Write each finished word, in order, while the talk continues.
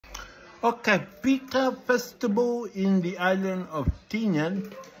Okay, Pika festival in the island of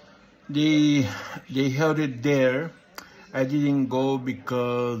Tinian. They held it there. I didn't go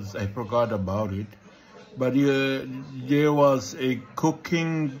because I forgot about it. But there was a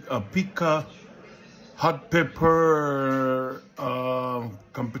cooking Pika hot pepper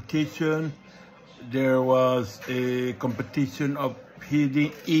competition. There was a competition of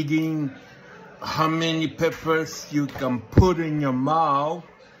eating how many peppers you can put in your mouth.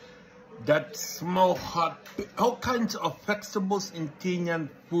 That small hot, all kinds of vegetables in Tinian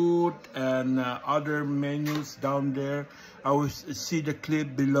food and other menus down there. I will see the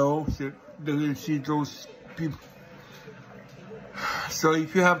clip below. So you see those people. So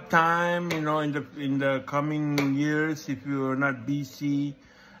if you have time, you know, in the coming years, if you are not busy,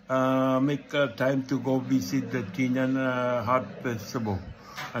 make time to go visit the Tinian Hot Festival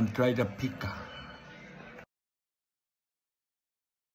and try the Pika.